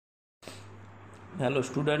Hello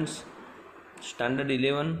students, Standard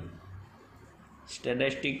 11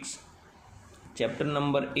 Statistics, Chapter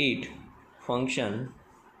number 8 Function,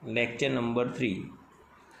 Lecture number 3,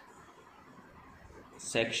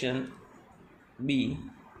 Section B.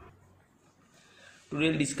 Today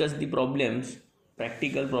we'll discuss the problems,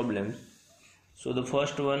 practical problems. So the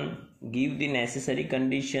first one, give the necessary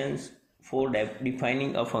conditions for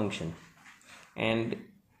defining a function. And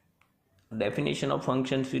definition of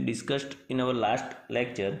functions we discussed in our last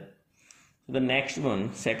lecture. So the next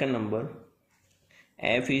one, second number,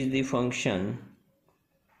 f is the function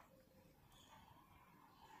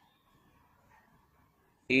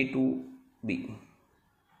a to b.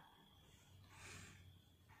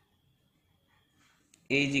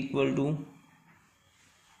 A is equal to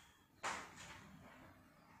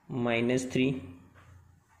 -3,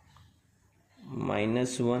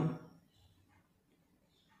 -1,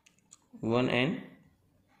 1 and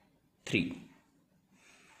 3,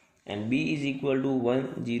 and b is equal to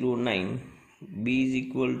 109. B is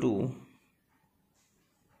equal to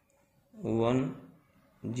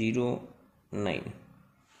 109.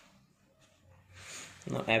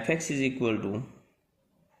 Now fx is equal to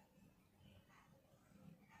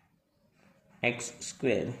x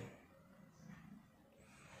square.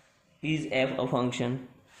 Is f a function?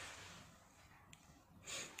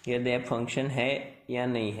 Here the f function है या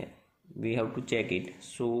नहीं है, we have to check it.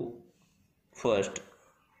 So first,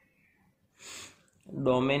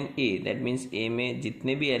 domain A, that means ए में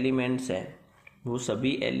जितने भी elements हैं वो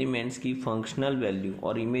सभी एलिमेंट्स की फंक्शनल वैल्यू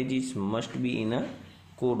और इमेजेस मस्ट बी इन अ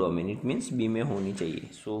को डोमेन, इट मीन्स बी में होनी चाहिए.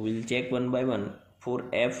 So will check one by one.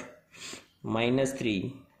 For F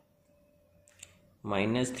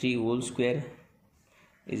 -3 whole square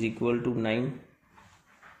is equal to 9.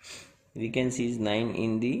 We can see is 9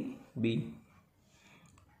 in the B.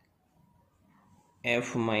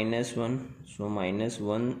 F -1, so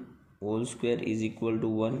 -1 whole square is equal to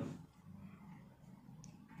 1.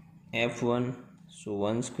 F1, so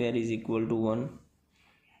 1 square is equal to 1.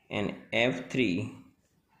 And F3,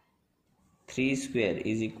 3 square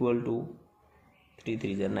is equal to 3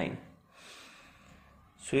 3s are 9.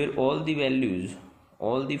 So here all the values,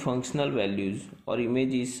 all the functional values or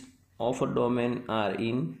images of a domain are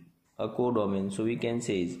in a codomain. So we can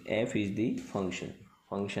say is f is the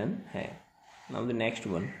function है. Now the next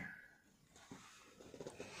one,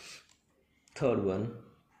 third one,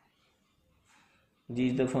 G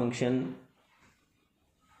is the function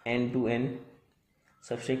n to n.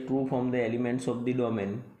 Subtract true from the elements of the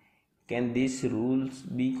domain. Can these rules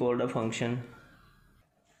be called a function?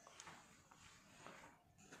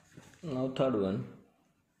 Now third one,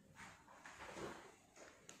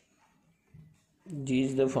 G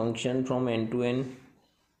is the function from n to n.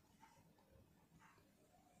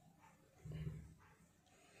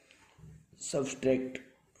 Subtract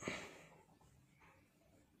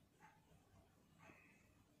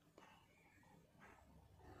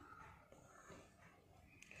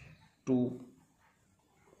two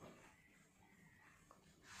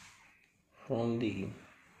from the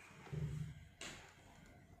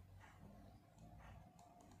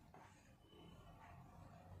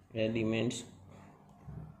elements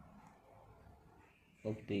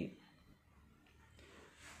of the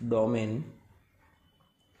domain.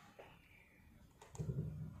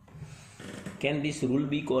 Can this rule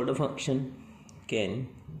be called a function? Can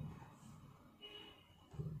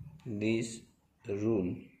this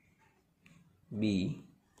rule be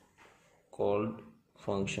called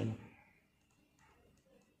function?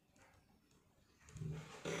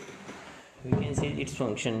 We can say its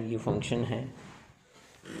function, ये function है,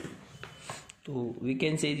 तो we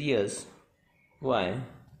can say yes. Why?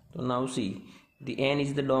 So now see, the n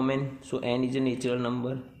is the domain, so n is a natural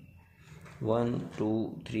number, 1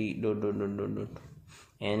 2 3 dot dot dot dot dot,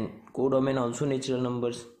 and codomain also natural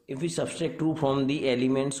numbers. If we subtract true from the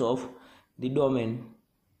elements of the domain,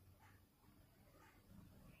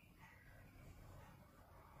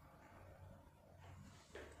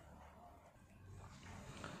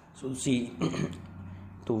 so see,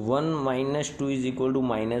 so 1 minus 2 is equal to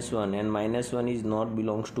 -1, and -1 is not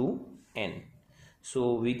belongs to n.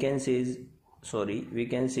 So we can say, we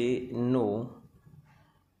can say no,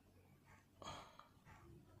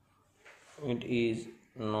 it is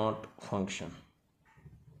not function.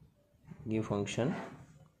 ये function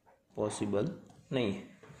possible नहीं है,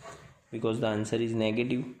 because the answer is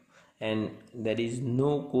negative and there is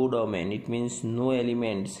no codomain. It means no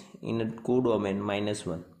elements in a codomain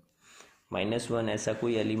 -1 ऐसा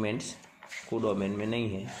कोई elements codomain में नहीं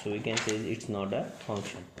है. So we can say it's not a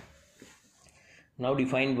function. Now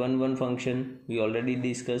define one function. We already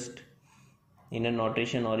discussed in a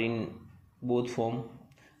notation or in both form.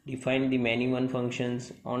 Define the many one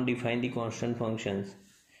functions, on define the constant functions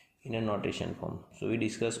in a notation form. So we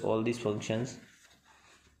discuss all these functions.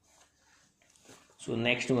 So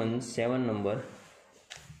next one, 7 number.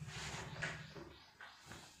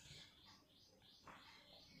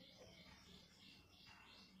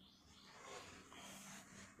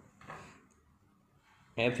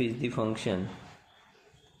 F is the function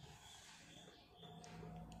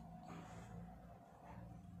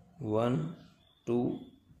 1, 2,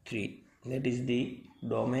 3. That is the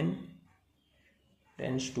domain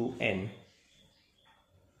tends to n.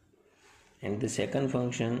 And the second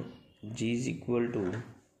function g is equal to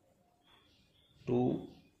 2,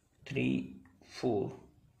 3, 4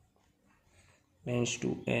 tends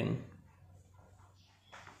to n.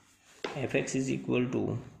 Fx is equal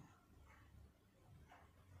to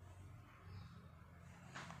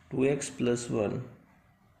 2x plus 1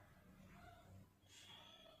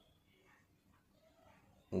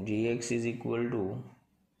 gx is equal to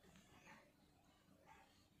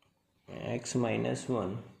x minus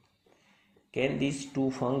 1. Can these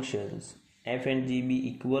two functions f and g be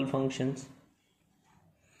equal functions?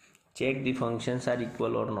 Check the functions are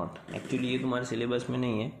equal or not. Actually ये तुम्हारे syllabus में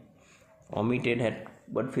नहीं है, omitted है,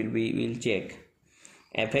 but फिर भी we'll check.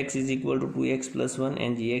 fx is equal to 2x plus 1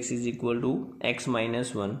 and gx is equal to x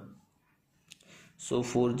minus 1. So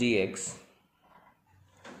for gx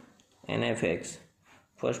and fx,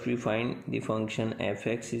 first we find the function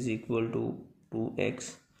fx is equal to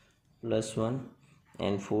 2x plus 1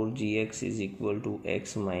 and for gx is equal to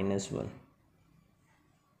x minus 1.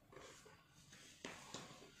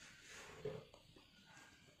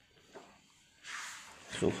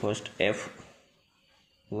 So first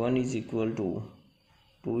f1 is equal to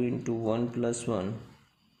 2 into 1 plus 1,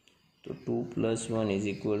 so 2 plus 1 is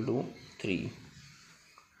equal to 3,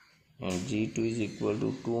 and g2 is equal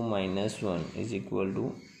to 2 minus 1 is equal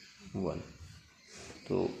to 1.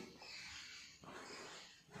 So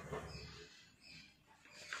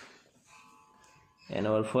and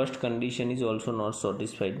our first condition is also not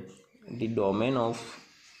satisfied. The domain of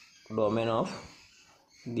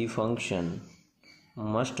the function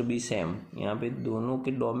must be same. यहाँ पे दोनों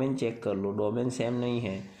के domain check कर लो, domain same नहीं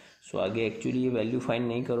है, सो आगे actually ये value find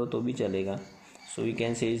नहीं करो तो भी चलेगा. So we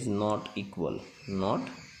can say is not equal,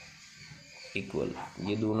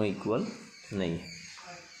 ये दोनों इक्वल नहीं है.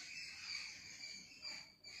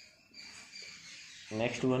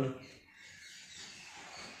 Next one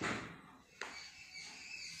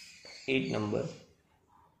 8 number.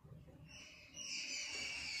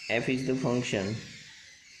 f is the function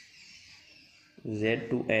z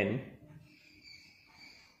to n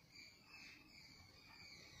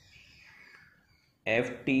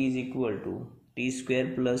ft is equal to t square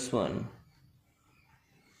plus 1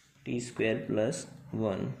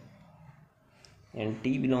 and t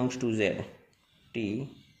belongs to z.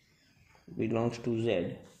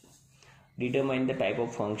 Determine the type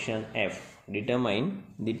of function f.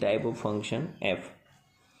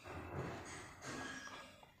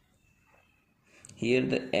 Here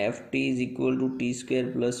the ft is equal to t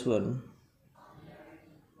square plus 1.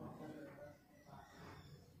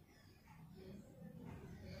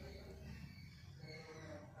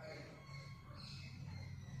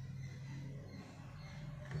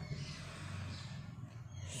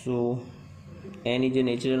 So n is a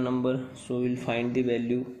natural number, so we'll find the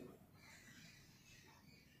value.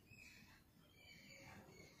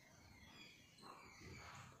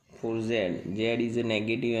 For z is a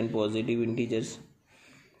negative and positive integers.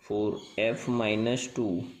 For f minus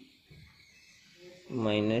 2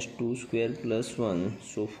 square plus 1,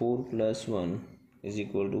 so 4 plus 1 is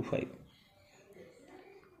equal to 5.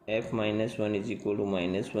 F minus 1 is equal to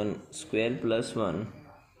minus 1 square plus 1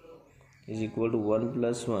 is equal to 1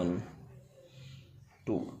 plus 1,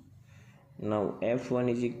 2. Now f1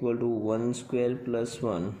 is equal to 1 square plus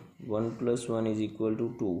 1 plus 1 is equal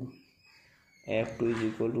to 2. f2 is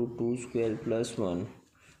equal to 2 square plus 1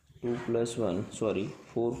 4 plus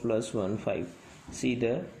 1 5. See,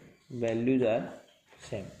 the values are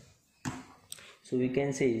same, so we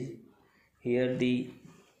can say here the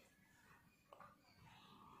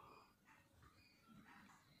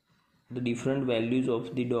different values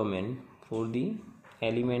of the domain. For the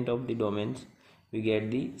element of the domains we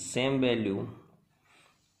get the same value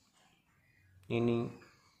in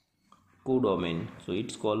codomain, so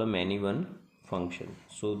it's called a many one function.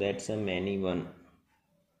 So that's a many one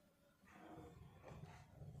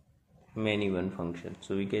function,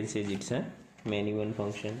 so we can say it's a many one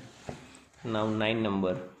function. Now 9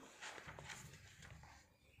 number.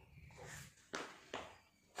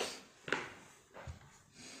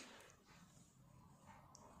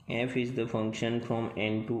 f is the function from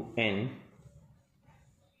n to n,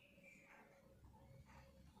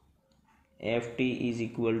 ft is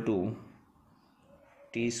equal to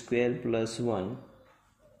t square plus 1,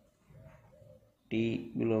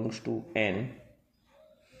 t belongs to n.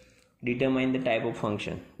 Determine the type of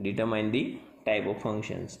function. Determine the type of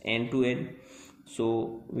functions n to n.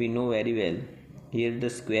 So we know very well here the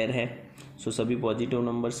square है, so सभी positive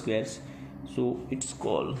number squares, so it's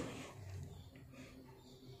called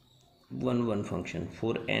 1 1 function.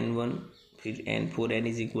 For n1 फिर n for n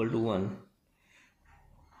is equal to 1,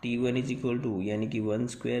 t1 is equal to यानी कि 1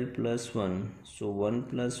 square plus 1, so 1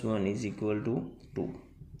 plus 1 is equal to 2.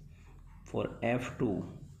 For f2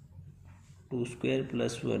 2 square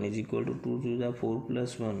plus 1 is equal to 2 to the 4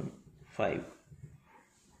 plus 1 5.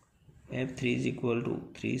 f3 is equal to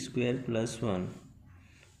 3 square plus 1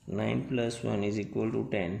 9 plus 1 is equal to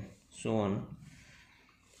 10, so on.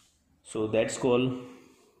 So that's called,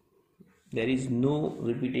 there is no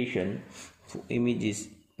repetition for images,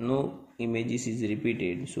 no images is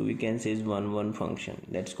repeated, so we can say is 1 1 function.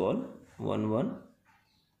 That's called 1 1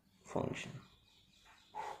 function.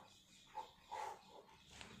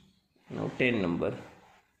 Now 10 number.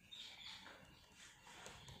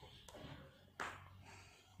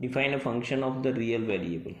 Define a function of the real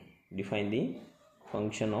variable. Define the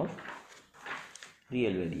function of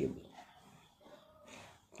real variable.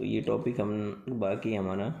 तो ये topic हम बाकी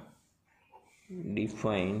हमारा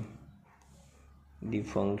define the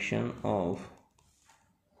function of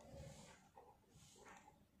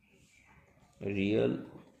real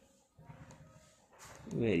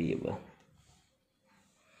variable.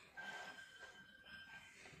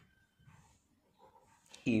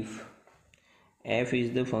 If f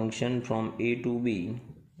is the function from a to b,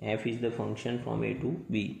 f is the function from a to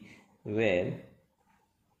b, where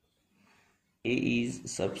a is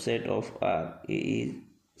subset of R, a is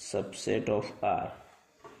subset of R,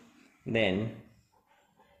 then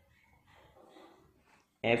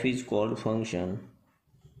f is called function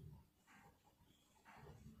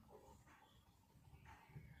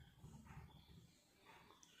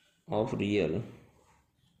of real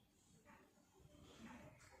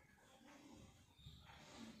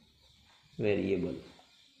variable.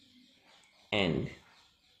 And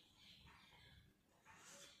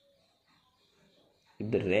if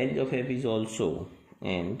the range of f is also,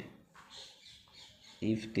 and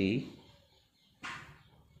if the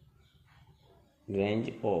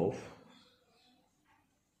range of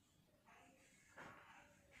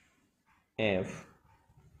f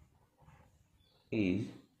is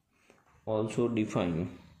also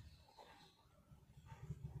defined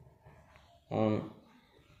on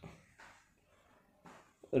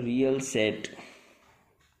real set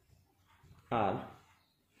R,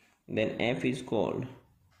 then f is called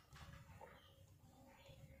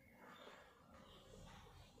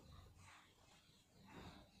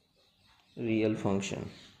real function.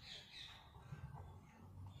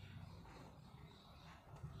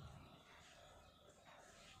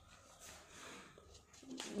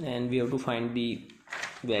 And we have to find the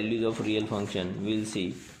values of real function. We'll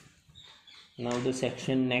see. Now the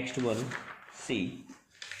section next one, C.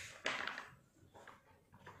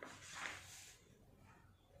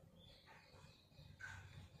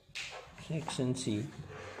 Section C.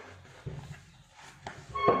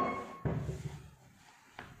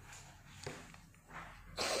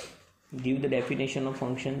 Give the definition of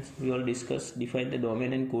functions. We all discussed. Define the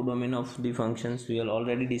domain and codomain of the functions. We all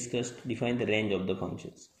already discussed. Define the range of the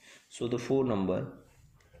functions. So the 4 number.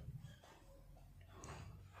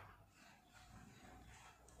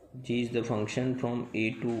 G is the function from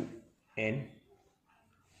a to n.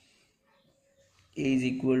 A is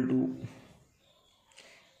equal to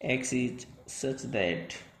x is such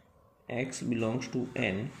that x belongs to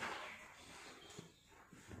n,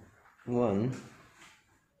 1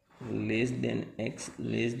 less than x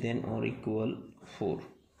less than or equal 4,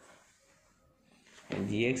 and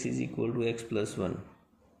gx is equal to x plus 1.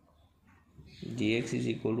 Gx is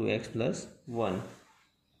equal to x plus 1.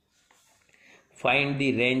 Find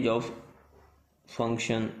the range of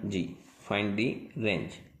function g. Find the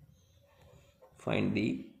range. Find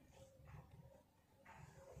the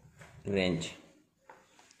range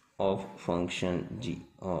of function g,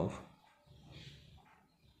 of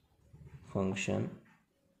function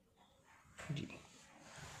g.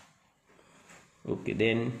 Okay,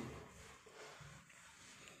 then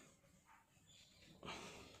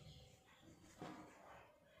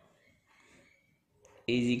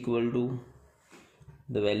is equal to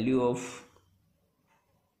the value of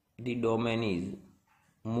the domain is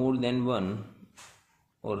more than 1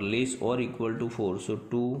 or less or equal to 4. So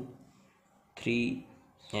 2, 3,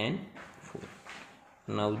 and 4.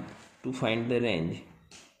 Now to find the range,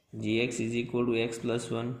 gx is equal to x plus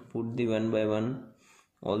 1. Put the 1 by 1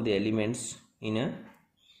 all the elements in a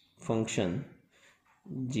function.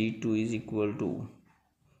 g2 is equal to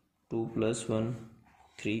 2 plus 1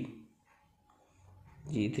 3.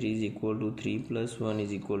 g3 is equal to 3 plus 1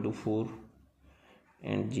 is equal to 4,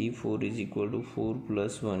 and g4 is equal to 4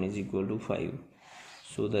 plus 1 is equal to 5.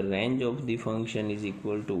 So the range of the function is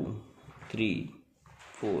equal to 3,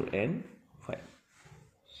 4 and 5.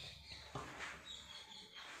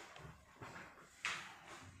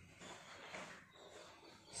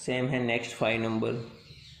 Same है next 5 number,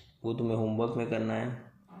 वो तुम्हें homework में करना है.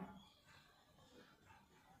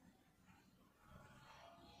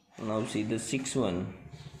 Now see the 6th one.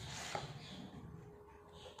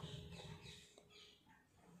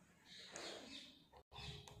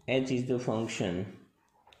 H is the function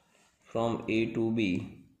from A to B.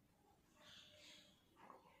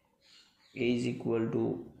 A is equal to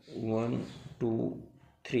 1, 2,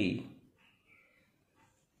 3.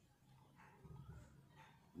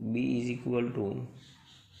 B is equal to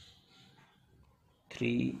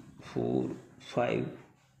 3, 4, 5,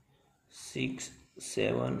 6,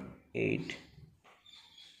 7, 8.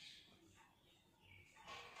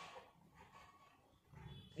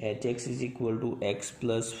 Hx is equal to x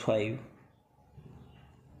plus 5.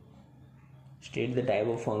 State the type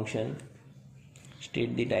of function.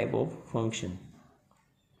 State the type of function.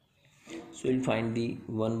 So we'll find the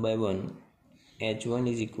 1 by 1. h1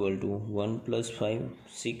 is equal to 1 plus 5,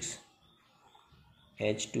 6.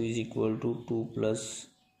 h2 is equal to 2 plus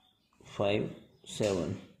 5,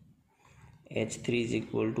 7. h3 is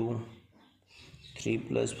equal to 3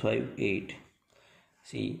 plus 5, 8.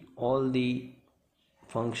 See, all the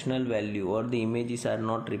functional value or the images are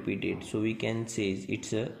not repeated, so we can say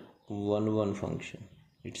it's a 1-1 function.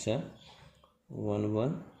 It's a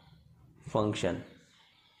 1-1 function.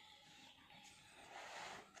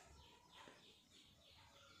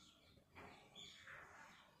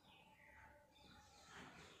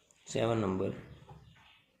 Seven number.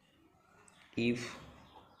 If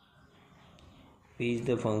P is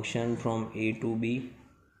the function from A to B,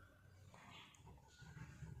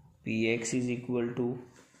 Px is equal to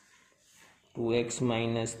 2x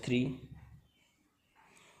minus 3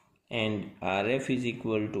 and Rf is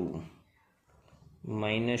equal to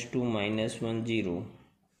minus 2 minus 1 0,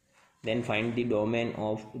 then find the domain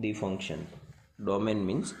of the function. Domain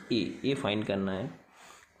means A find करना है.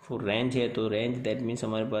 For range है तो range, that means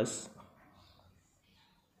हमारे पास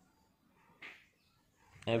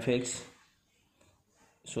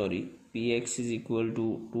px is equal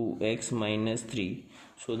to 2x minus 3.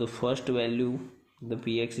 So the first value, the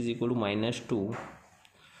px is equal to minus 2.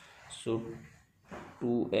 So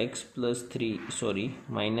 2x plus 3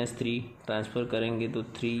 minus 3 transfer करेंगे तो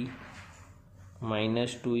 3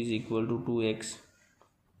 minus 2 is equal to 2x.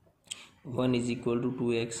 1 is equal to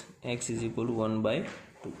 2x. x is equal to 1 by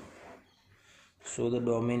 2. So the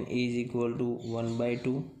domain A is equal to 1 by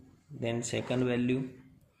 2. Then second value,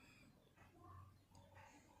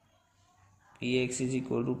 px is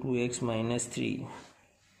equal to 2x minus 3.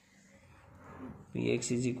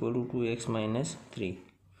 Px is equal to 2x minus 3.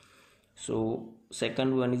 So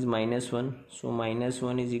second one is minus 1. So minus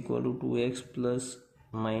 1 is equal to 2x plus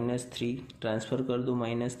minus 3. Transfer कर दो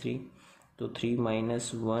minus 3. तो 3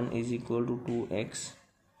 minus 1 is equal to 2x.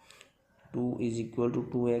 2 is equal to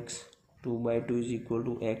 2x. 2 by 2 is equal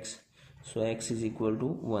to x. So x is equal to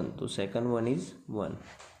 1. So second one is 1.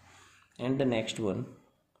 And the next one,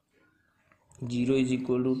 0 is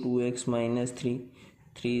equal to 2x minus 3.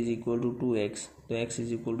 3 is equal to 2x. So x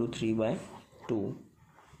is equal to 3 by 2.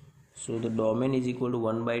 So the domain is equal to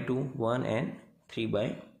 1 by 2, 1 and 3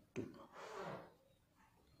 by 2.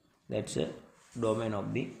 That's a domain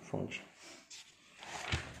of the function.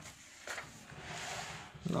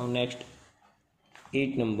 Now next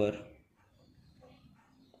 8 number.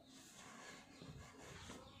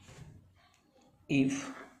 If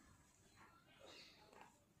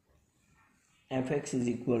fx is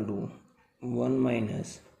equal to 1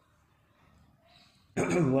 minus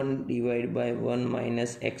 1 divided by 1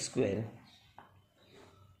 minus x square,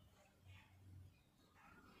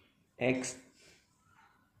 x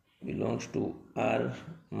belongs to r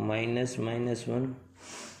minus minus 1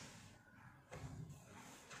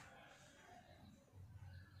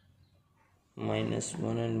 minus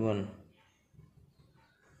 1 and 1,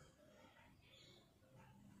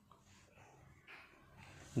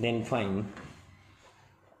 then find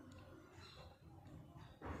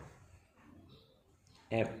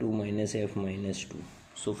f2 minus f minus 2.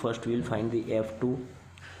 So first we will find the f2.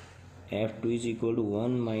 f2 is equal to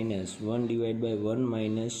 1 minus 1 divided by 1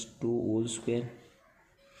 minus 2 whole square.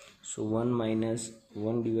 So 1 minus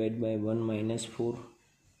 1 divided by 1 minus 4,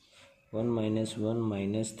 1 minus 1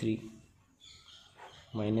 minus 3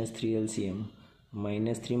 LCM,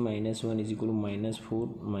 minus 3 minus 1 is equal to minus 4,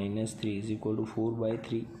 minus 3 is equal to 4 by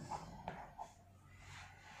 3,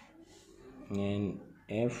 and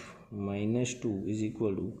f minus 2 is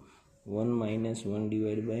equal to 1 minus 1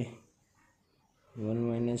 divided by 1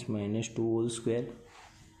 minus minus 2 whole square,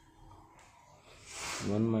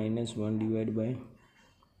 1 minus 1 divided by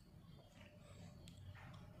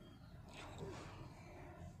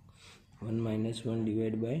 1 minus 1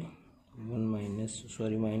 divided by minus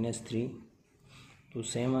 3. So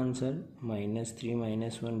same answer, minus 3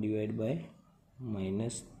 minus 1 divided by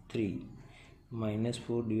minus 3, minus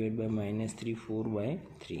 4 divided by minus 3, 4 by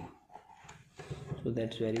 3. So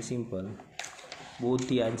that's very simple. Both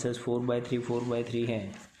the answers 4 by 3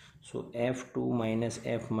 हैं. So f2 minus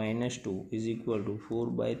f minus 2 is equal to 4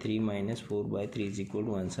 by 3 minus 4 by 3 is equal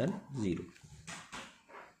to answer 0.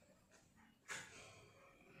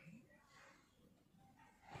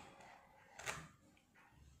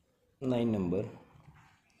 Nine number,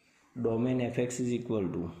 domain fx is equal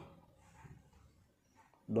to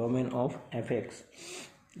domain of fx,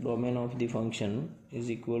 domain of the function is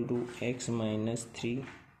equal to x minus 3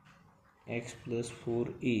 x plus 4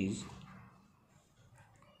 is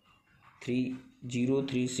 3 0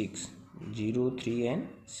 3 6 0 3 and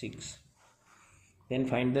 6. Then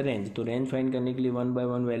find the range. तो range find करने के लिए 1 by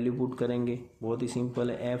 1 value put करेंगे. बहुत ही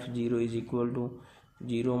simple है. f0 is equal to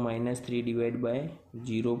 0 minus 3 divided by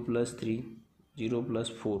 0 plus 3, 0 plus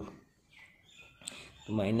 4.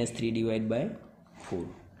 So minus 3 divided by 4.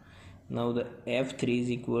 Now the f3 is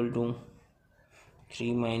equal to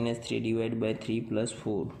 3 minus 3 divided by 3 plus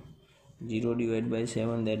 4. 0 divided by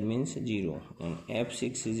 7, that means 0. And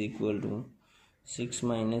f6 is equal to 6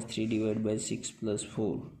 minus 3 divided by 6 plus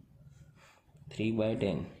 4. 3 by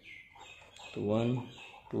 10. So 1,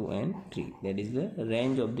 2 and 3. That is the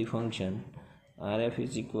range of the function. RF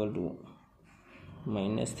is equal to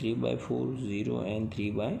minus 3 by 4, 0 and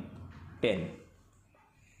 3 by 10.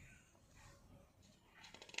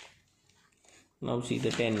 Now see the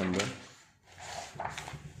 10 number.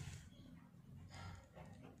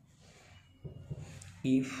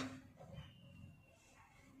 If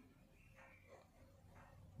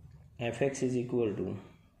fx is equal to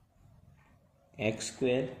x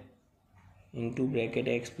square into bracket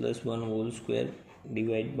x plus 1 whole square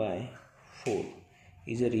divided by 4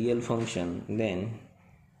 is a real function, then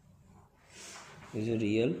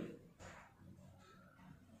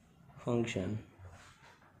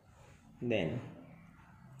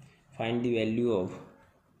find the value of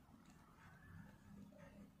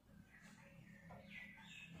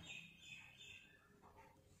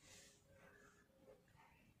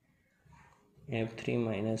f3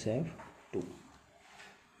 minus f2.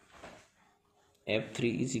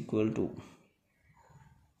 f3 is equal to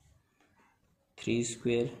 3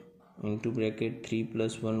 square into bracket 3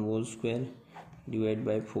 plus 1 whole square divided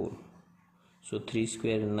by 4. So 3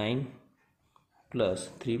 square 9 plus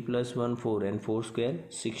 3 plus 1 4 and 4 square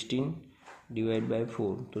 16 divided by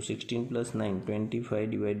 4. So 16 plus 9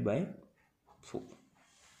 25 divided by 4.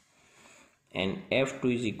 And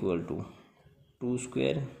f2 is equal to 2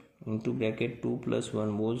 square into bracket 2 plus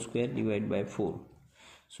 1 whole square divided by 4.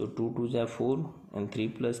 So 2 2s are 4 and 3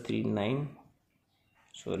 plus 3 9.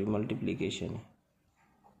 Sorry, multiplication.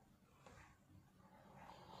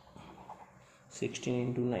 16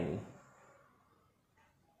 into 9.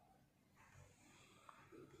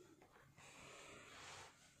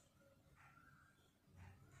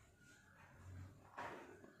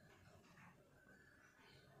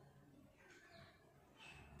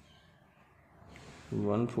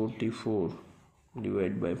 (144)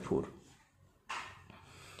 divided by 4,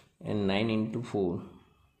 and 9 into 4.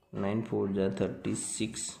 9 4s are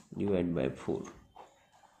 36 divided by 4.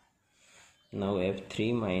 Now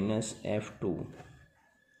f3 minus f2.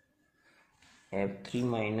 f3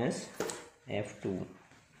 minus f2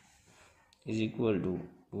 is equal to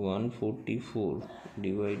 144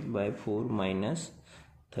 divided by 4 minus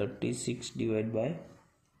 36 divided by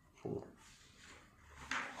 4.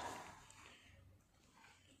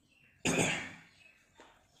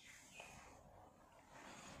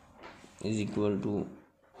 Is equal to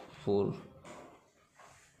 4,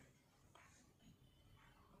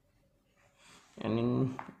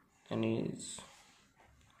 and is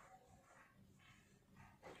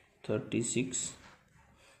 36.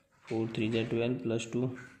 4 3 are 12 plus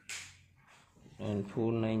 2 and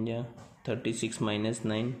 4 9 are 36 minus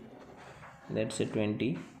 9, that's a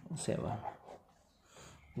 27.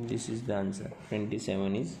 This is the answer.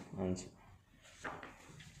 27 is answer.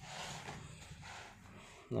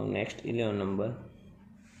 Now next 11 number.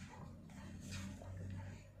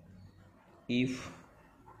 If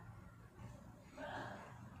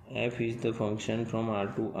f is the function from R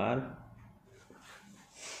to R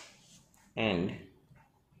and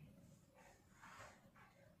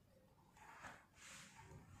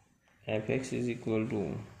fx is equal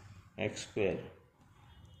to x square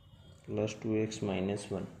plus 2x minus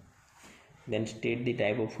 1, then state the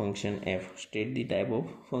type of function f. State the type of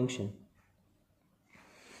function.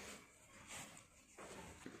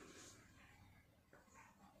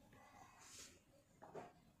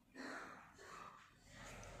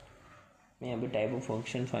 यहाँ पे type of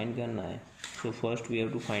function find करना है. So first we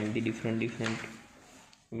have to find the different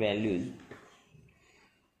values.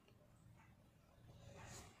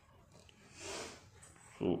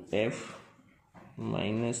 So f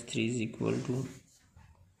 -3 is equal to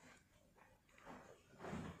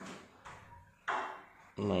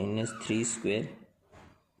 -3 square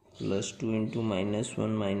plus 2 into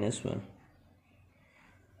 -1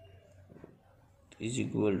 is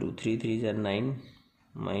equal to 3 3s are 9,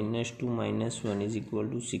 -2 -1 is equal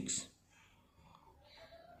to 6.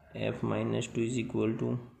 f -2 is equal to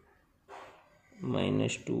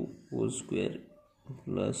 -2 whole square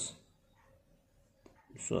plus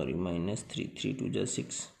 -3, 3 2 just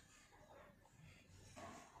 6.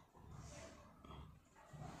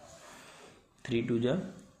 3 2 जा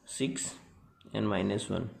 6 and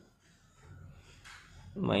 -1.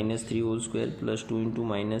 -3 whole square plus 2 into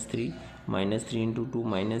 -3, -3 into 2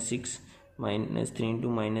 -6, -3 into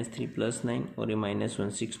 -3 plus 9 और ये -1,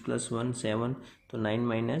 6 plus 1 7, तो 9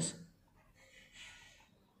 minus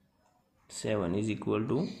 7 is equal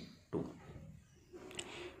to 2.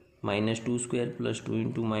 -2 square plus 2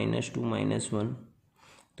 into -2 -1,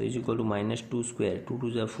 तो is equal to -2 square, 2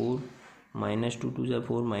 2 जा 4, -2 2 जा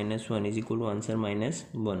 4, -1 is equal to answer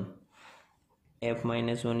 -1. f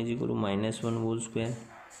 -1 is equal to -1 whole square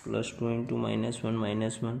plus 2 into -1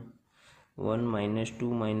 -1, 1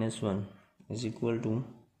 -2 -1 is equal to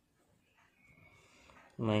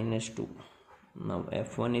 -2. Now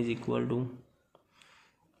f1 is equal to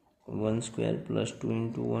 1 square plus 2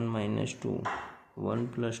 into 1 -2, 1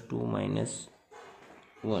 plus 2 minus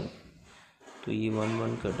 1, तो ये 1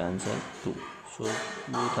 1 cut answer 2. So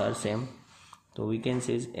both are same, तो we can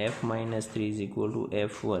say f -3 is equal to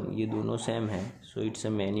f1. ये दोनों same है, so it's a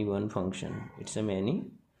many one function. It's a many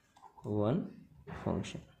one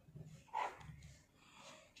function.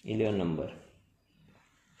 11 number.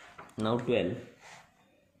 Now 12.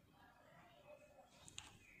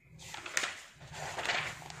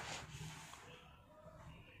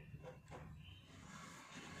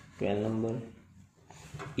 Number.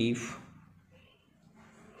 If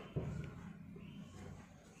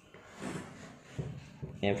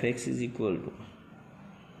fx is equal to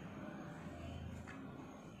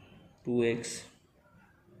 2x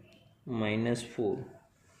minus 4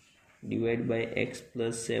 divided by x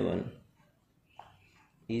plus 7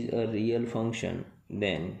 is a real function,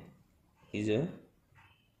 then is a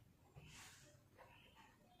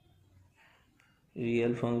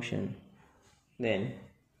real function, then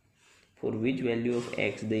for which value of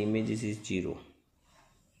x the image is 0.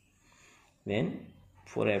 Then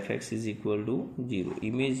for fx is equal to 0,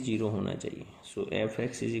 image 0 होना चाहिए. So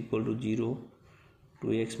fx is equal to 0,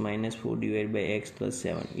 2x minus 4 divided by x plus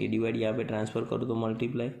 7. ये divide यहाँ पे transfer करो तो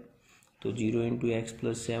multiply, तो 0 into x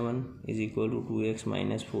plus 7 is equal to 2x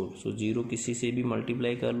minus 4. सो 0 किसी से भी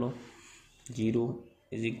मल्टीप्लाई कर लो, 0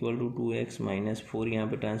 is equal to 2x minus 4 यहाँ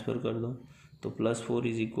पे ट्रांसफर कर दो, तो plus 4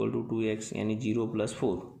 is equal to 2x, यानी 0 plus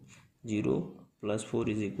 4, 0 plus 4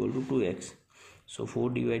 is equal to 2x. So 4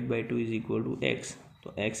 divide by 2 is equal to x,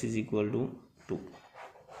 तो x is equal to 2.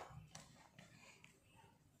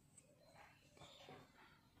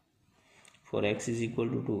 For x is equal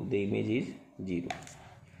to 2, the image is 0.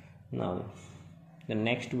 Now the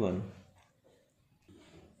next one,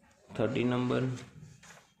 30 number.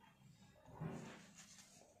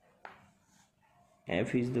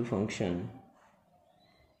 F is the function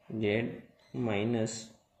z minus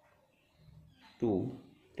 2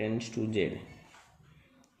 tends to z,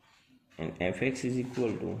 and fx is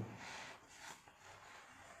equal to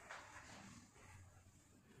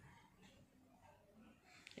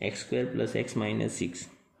x square plus x minus 6,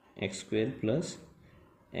 x square plus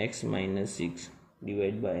x minus 6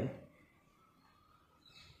 divided by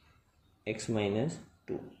x minus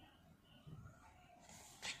 2.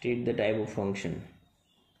 State the type of function.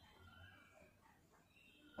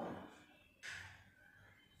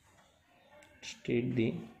 State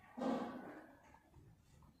the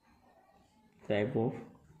type of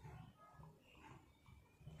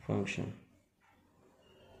function.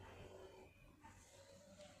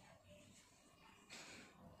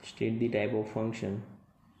 State the type of function.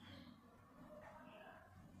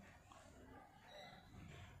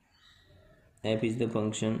 F is the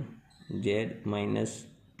function z minus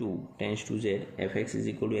 2 tends to z. Fx is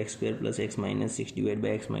equal to x square plus x minus 6 divided by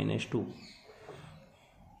x minus 2.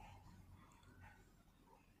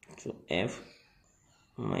 So f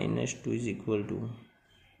minus 2 is equal to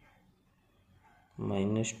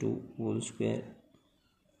minus 2 whole square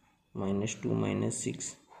minus 2 minus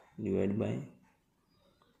 6 divided by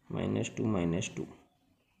minus 2 minus 2.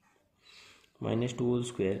 Minus 2 whole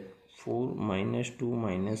square 4 minus 2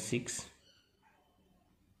 minus 6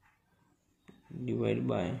 divided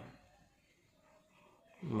by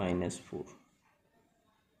minus 4.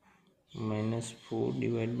 Minus 4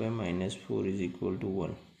 divided by minus 4 is equal to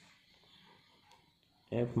 1.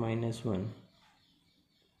 F minus 1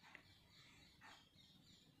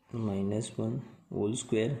 minus 1 whole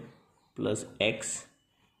square plus x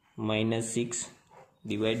minus 6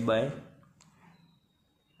 divided by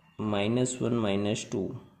minus 1 minus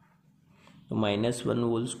 2. So minus 1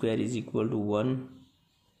 whole square is equal to 1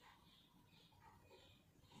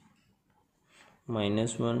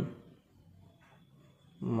 minus 1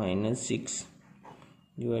 minus 6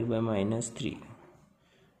 divided by minus 3.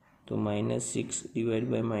 So minus 6 divided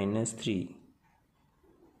by minus 3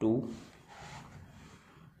 2.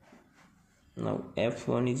 Now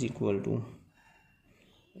f1 is equal to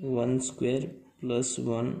 1 square plus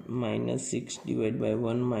 1 minus 6 divided by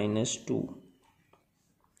 1 minus 2.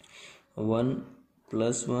 1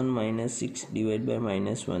 plus 1 minus 6 divided by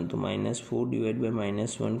minus 1. So minus 4 divided by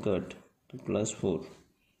minus 1 cut to plus 4.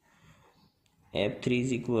 f3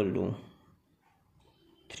 is equal to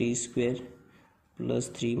 3 square plus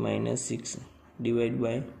 3 minus 6 divided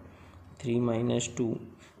by 3 minus 2.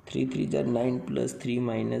 3 3s are 9 plus 3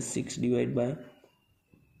 minus 6 divided by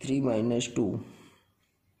 3 minus 2.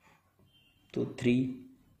 So 3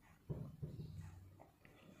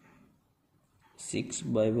 6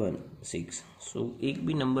 by 1 6. So एक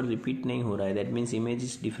भी number repeat नहीं हो रहा है, that means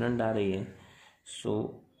image different आ रही है. So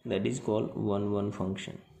that is called 1 1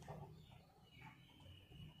 function.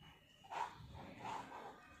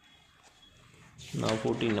 Now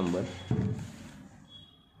 14 number.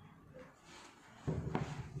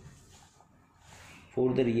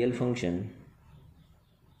 For the real function,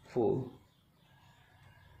 for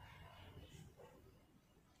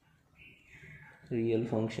real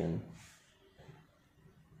function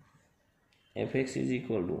fx is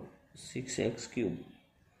equal to 6x cube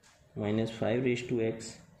minus 5 raised to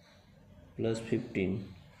x plus 15.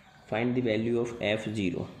 Find the value of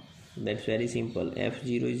f0. That's very simple.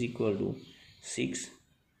 f0 is equal to 6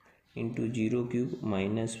 into 0 cube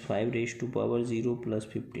minus 5 raised to power 0 plus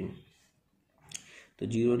 15. So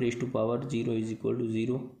 0 raised to power 0 is equal to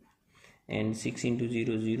 0 and 6 into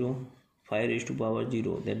 0 0, 5 raised to power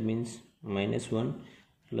 0, that means minus 1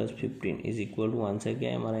 plus 15 is equal to answer क्या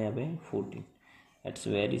है हमारा यहाँ पे 14. That's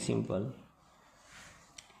very simple.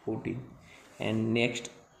 14. And next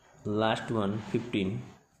last one 15.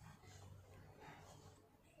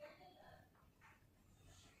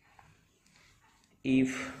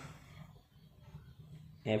 If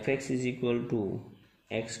fx is equal to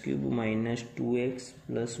x cube minus 2x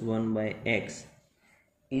plus 1 by x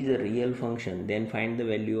is a real function, then find the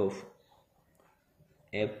value of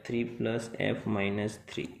f3 plus f minus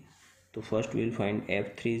 3. So first we will find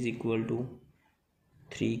f3 is equal to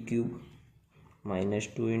 3 cube minus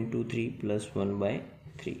 2 into 3 plus 1 by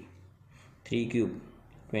 3. 3 cube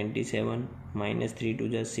 27 minus 3 to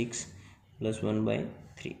the 6 plus 1 by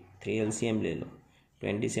 3. 3 LCM ले लो.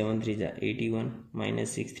 27 3 जा 81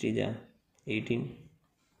 minus 6 3 जा 18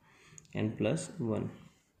 and plus 1.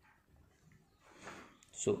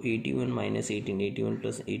 So 81 minus 18, 81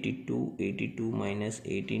 plus 82, 82 minus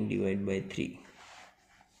 18 divided by 3.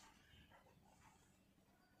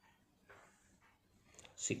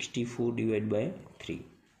 64 divided by 3.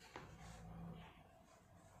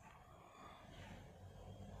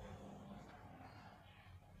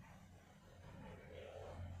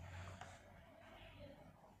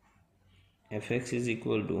 Fx is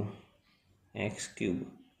equal to x cube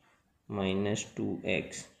minus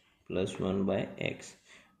 2x plus 1 by x.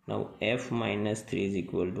 Now f minus 3 is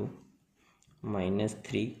equal to minus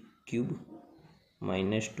 3 cube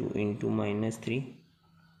minus 2 into minus 3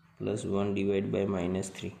 plus 1 divided by minus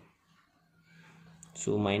 3.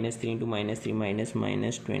 So minus 3 into minus 3 minus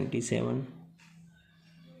minus 27.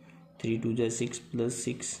 3 to the 6 plus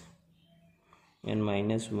 6 and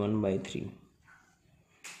minus 1 by 3.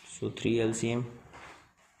 So 3 LCM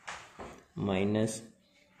minus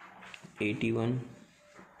 81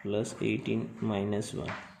 plus 18 minus 1,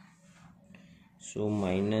 so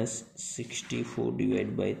minus 64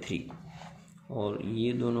 divide by 3, और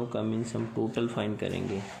ये दोनों का means हम total find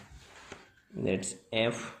करेंगे, that's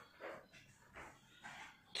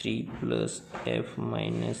f3 plus f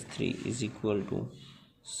minus 3 is equal to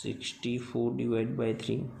 64 divide by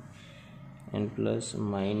 3 and plus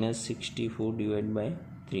minus 64 divided by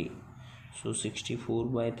 3. So 64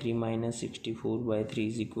 by 3 minus 64 by 3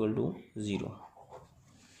 is equal to 0.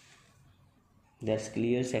 That's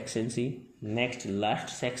clear section C. Next last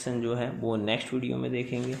section जो है वो next video में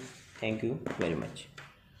देखेंगे. Thank you very much.